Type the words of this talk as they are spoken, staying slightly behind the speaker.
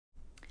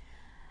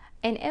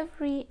In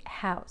every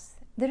house,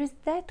 there is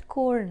that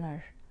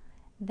corner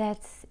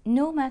that's,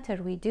 no matter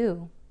we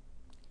do,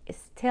 is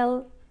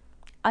still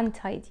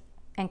untidy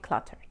and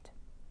cluttered.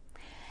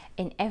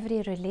 In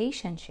every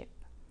relationship,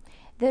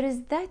 there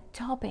is that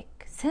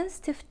topic,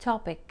 sensitive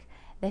topic,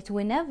 that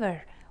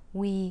whenever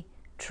we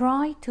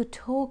try to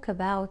talk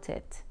about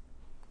it,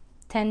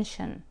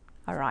 tension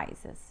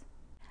arises.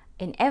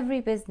 In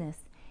every business,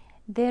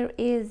 there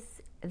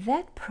is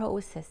that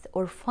process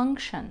or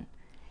function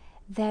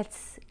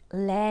that's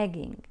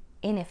lagging,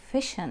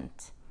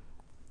 inefficient,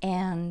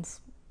 and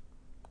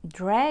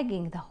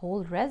dragging the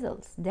whole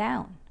results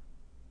down.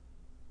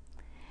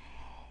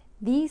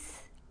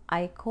 These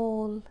I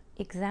call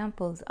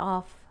examples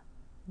of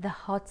the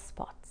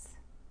hotspots.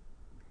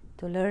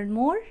 To learn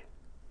more,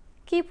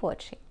 keep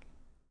watching.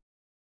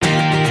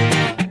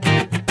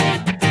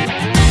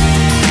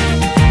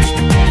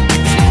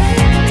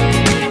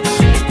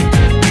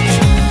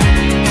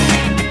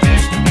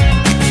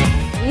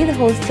 Read the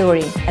whole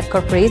story at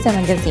Corporate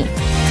Magazine.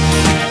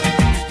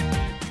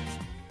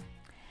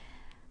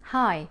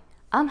 Hi,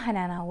 I'm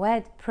Hanan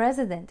Awad,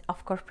 President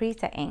of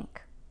Corporate Inc.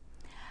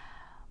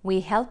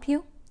 We help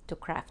you to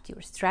craft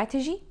your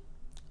strategy,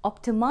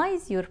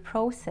 optimize your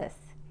process,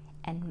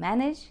 and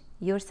manage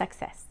your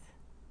success.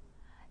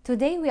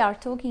 Today we are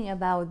talking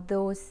about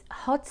those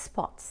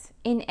hotspots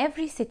in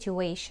every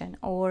situation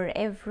or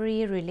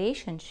every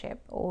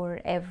relationship or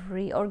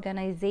every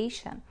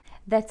organization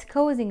that's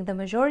causing the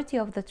majority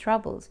of the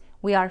troubles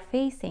we are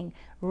facing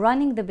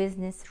running the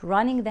business,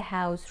 running the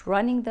house,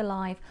 running the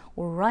life,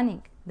 or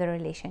running the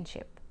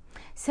relationship.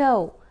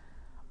 So,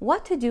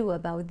 what to do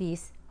about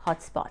these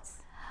hotspots?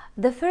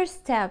 The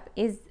first step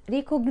is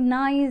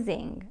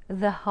recognizing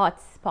the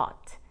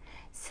hotspot.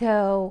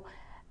 So,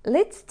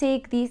 let's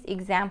take these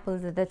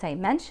examples that I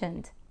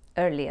mentioned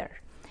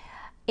earlier.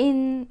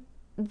 In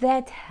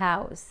that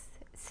house,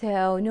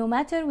 so no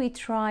matter we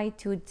try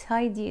to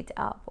tidy it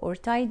up or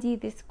tidy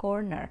this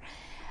corner,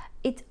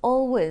 it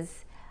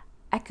always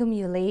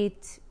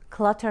accumulates,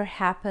 clutter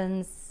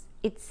happens,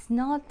 it's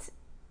not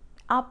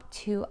up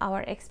to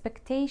our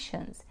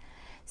expectations.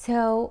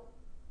 So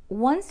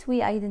once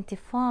we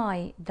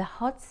identify the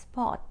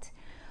hotspot,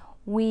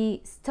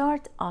 we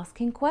start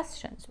asking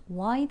questions.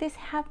 Why this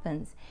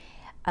happens?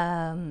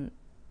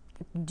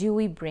 Do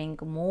we bring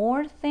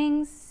more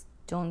things?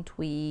 Don't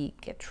we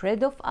get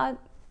rid of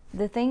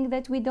the thing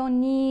that we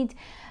don't need?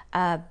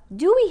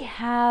 Do we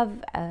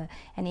have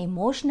an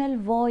emotional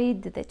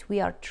void that we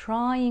are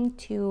trying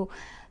to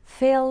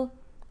fill?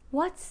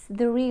 What's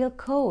the real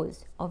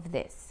cause of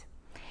this?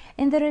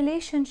 In the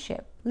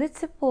relationship, let's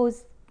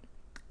suppose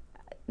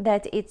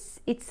that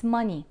it's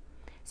money.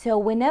 So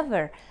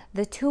whenever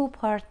the two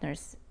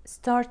partners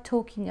start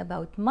talking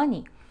about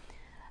money,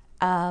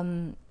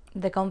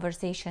 the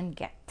conversation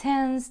get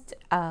tensed,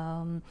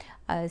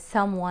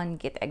 someone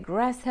get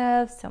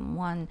aggressive,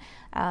 someone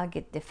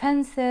get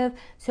defensive.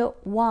 So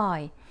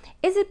why?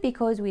 Is it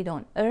because we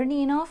don't earn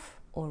enough,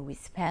 or we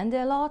spend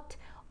a lot,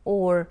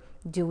 or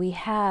do we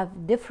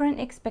have different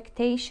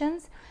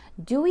expectations?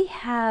 Do we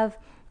have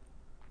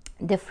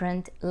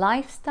different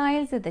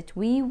lifestyles that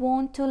we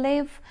want to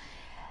live?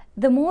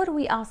 The more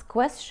we ask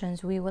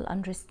questions, we will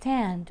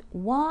understand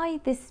why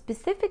this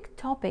specific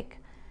topic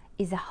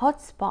is a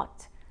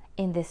hotspot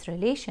in this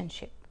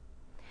relationship.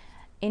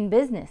 In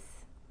business,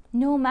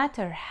 no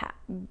matter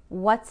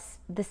what's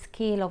the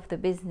scale of the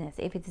business,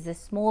 if it is a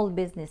small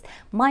business,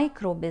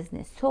 micro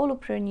business,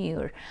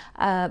 solopreneur,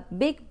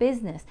 big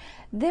business,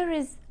 there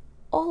is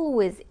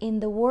always in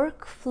the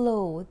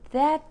workflow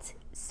that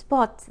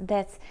spot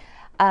that's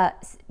a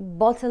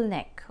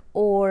bottleneck,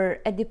 or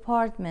a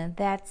department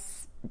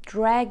that's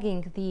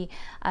dragging the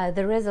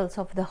results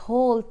of the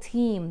whole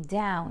team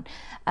down,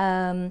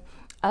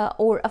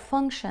 or a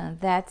function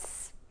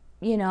that's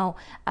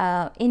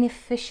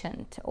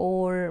inefficient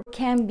or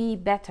can be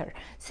better.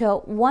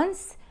 So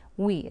once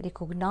we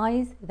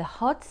recognize the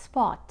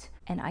hotspot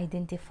and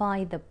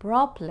identify the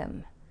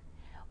problem,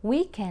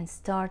 we can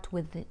start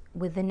with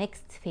the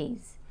next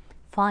phase,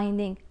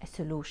 finding a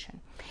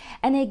solution.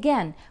 And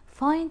again,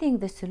 finding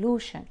the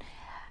solution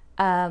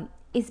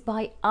is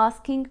by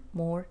asking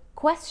more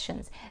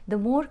questions. The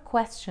more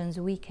questions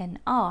we can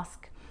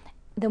ask,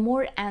 the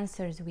more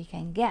answers we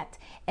can get,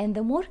 and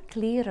the more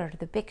clearer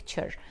the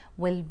picture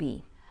will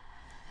be.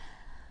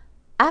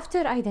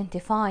 After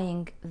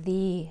identifying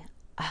the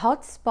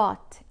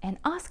hotspot and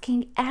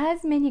asking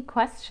as many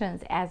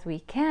questions as we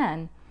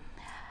can,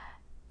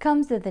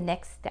 comes the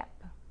next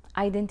step,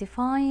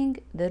 identifying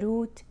the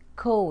root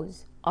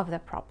cause of the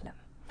problem.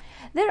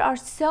 There are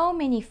so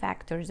many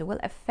factors that will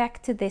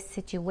affect this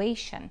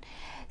situation.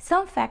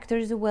 Some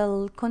factors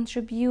will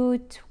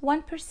contribute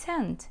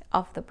 1%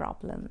 of the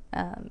problem,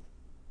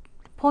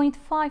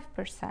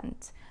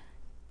 0.5%,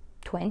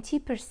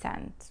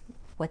 20%,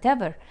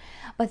 whatever.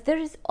 But there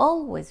is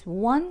always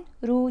one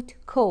root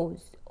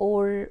cause,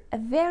 or a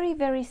very,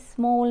 very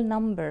small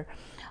number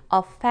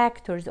of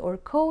factors or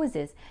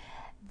causes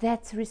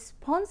that's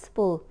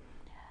responsible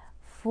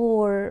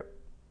for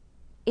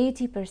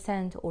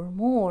 80% or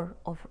more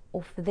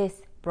of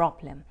this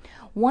problem.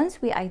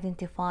 Once we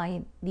identify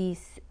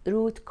these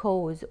root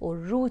cause or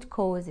root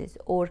causes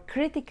or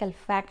critical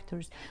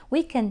factors,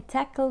 we can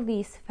tackle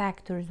these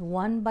factors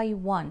one by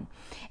one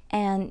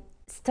and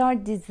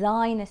start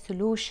design a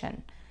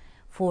solution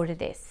for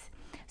this.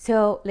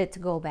 So let's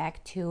go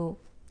back to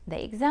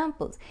the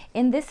examples.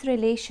 In this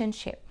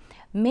relationship,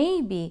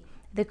 maybe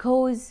the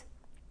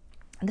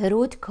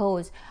root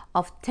cause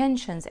of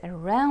tensions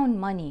around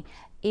money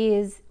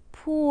is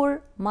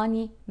poor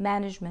money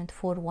management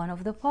for one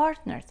of the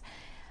partners.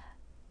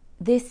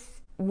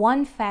 This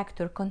one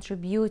factor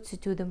contributes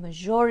to the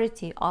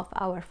majority of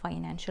our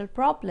financial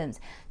problems.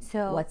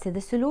 So what's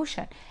the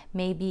solution?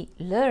 Maybe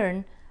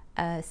learn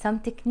some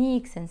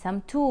techniques and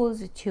some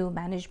tools to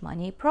manage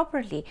money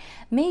properly.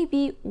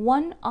 Maybe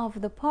one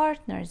of the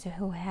partners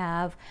who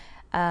have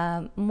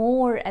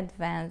more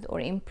advanced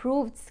or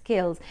improved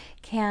skills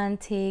can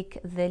take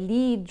the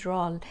lead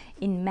role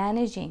in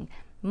managing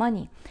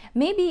money.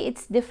 Maybe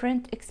it's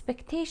different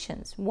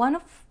expectations. One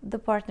of the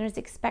partners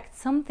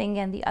expects something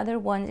and the other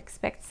one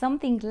expects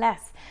something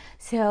less.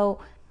 So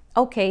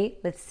okay,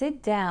 let's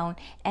sit down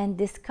and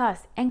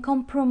discuss and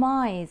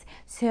compromise.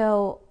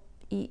 So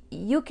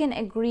you can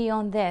agree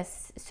on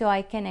this, so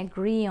I can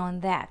agree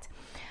on that.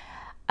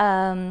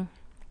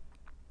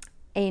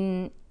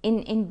 In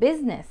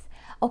business,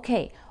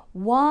 okay,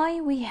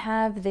 why we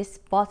have this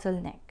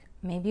bottleneck?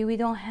 Maybe we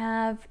don't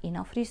have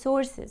enough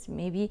resources.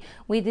 Maybe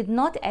we did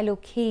not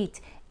allocate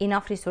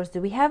enough resources.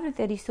 We have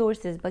the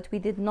resources, but we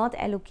did not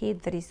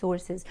allocate the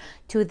resources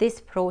to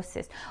this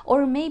process.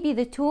 Or maybe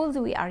the tools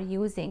we are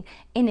using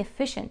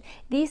inefficient.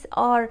 These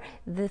are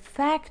the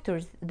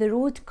factors, the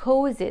root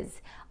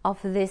causes of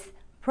this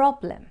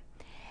problem.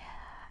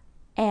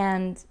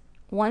 And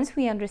once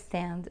we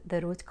understand the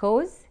root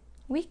cause,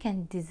 we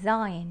can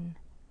design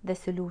the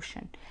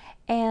solution.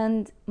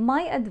 And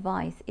my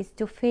advice is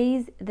to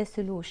phase the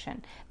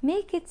solution.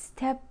 Make it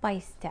step by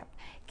step.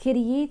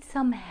 Create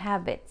some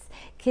habits.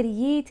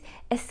 Create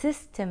a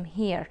system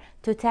here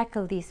to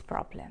tackle these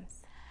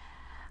problems.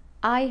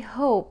 I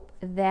hope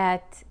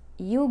that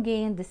you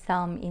gained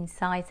some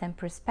insights and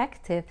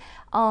perspective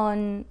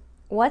on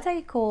what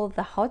I call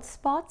the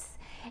hotspots,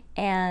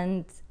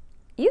 and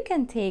you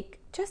can take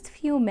just a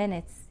few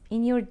minutes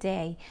in your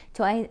day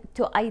to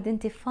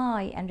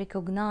identify and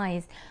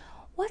recognize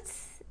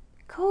what's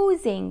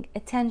causing a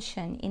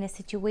tension in a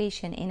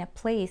situation, in a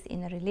place,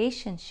 in a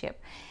relationship,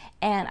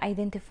 and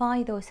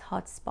identify those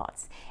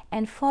hotspots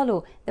and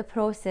follow the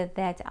process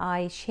that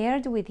I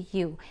shared with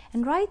you,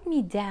 and write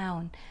me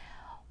down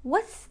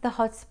what's the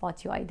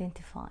hotspot you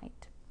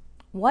identified,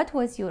 what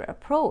was your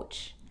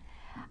approach,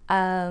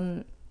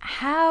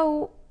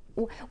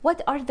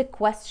 what are the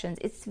questions.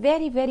 It's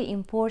very, very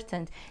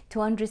important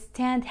to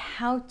understand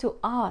how to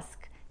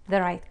ask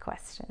the right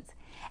questions.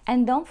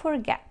 And don't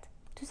forget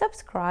to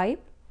subscribe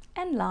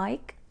and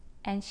like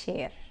and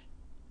share.